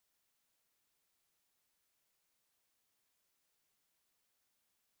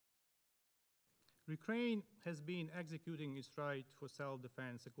Ukraine has been executing its right for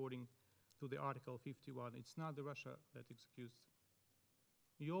self-defense according to the Article 51. It's not the Russia that executes.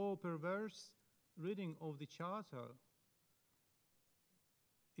 Your perverse reading of the Charter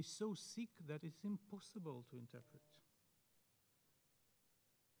is so sick that it's impossible to interpret.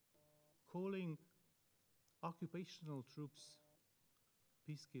 Calling occupational troops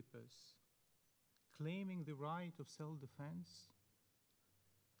peacekeepers, claiming the right of self-defense,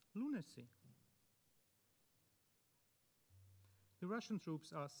 lunacy. The Russian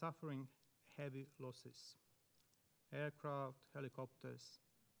troops are suffering heavy losses. Aircraft, helicopters,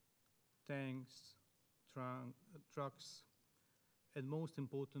 tanks, trucks, and most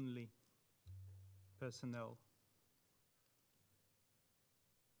importantly, personnel.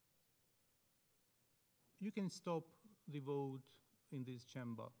 You can stop the vote in this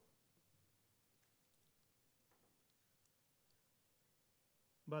chamber.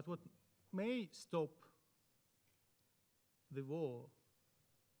 But what may stop the war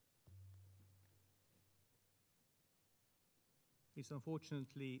is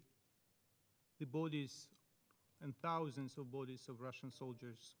unfortunately the bodies and thousands of bodies of Russian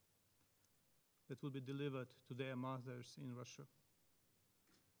soldiers that will be delivered to their mothers in Russia,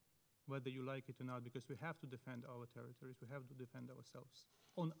 whether you like it or not, because we have to defend our territories, we have to defend ourselves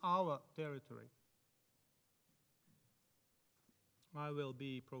on our territory. I will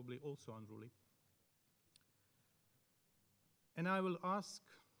be probably also unruly. And I will ask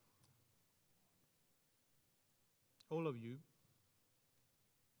all of you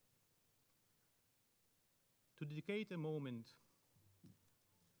to dedicate a moment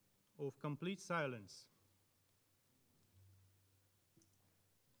of complete silence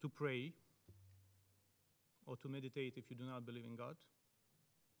to pray or to meditate if you do not believe in God,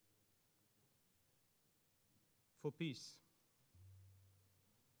 for peace,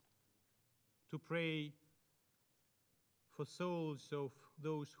 to pray for souls of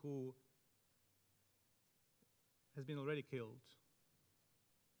those who has been already killed,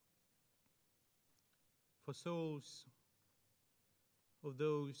 for souls of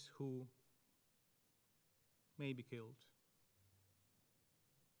those who may be killed.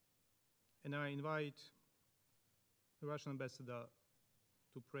 And I invite the Russian ambassador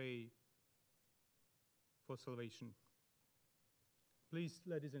to pray for salvation. Please,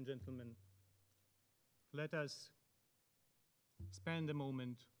 ladies and gentlemen, let us spend a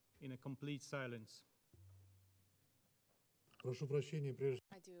moment in a complete silence. Прошу прощения, прежде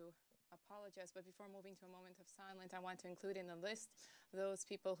I do apologize, but before moving to a moment of silence, I want to include in the list those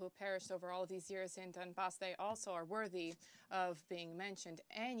people who perished over all these years in Donbass. They also are worthy of being mentioned.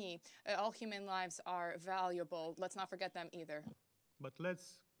 All human lives are valuable. Let's not forget them either. But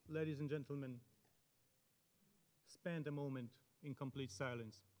let's, ladies and gentlemen, spend a moment in complete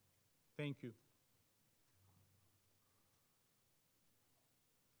silence. Thank you.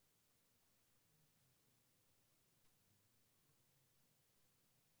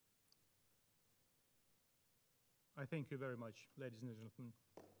 I thank you very much, ladies and gentlemen.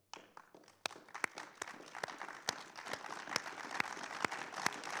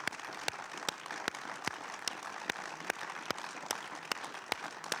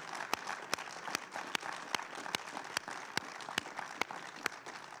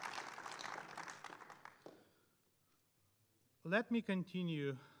 Let me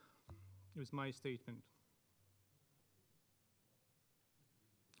continue with my statement.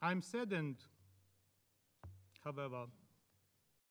 I'm saddened, however,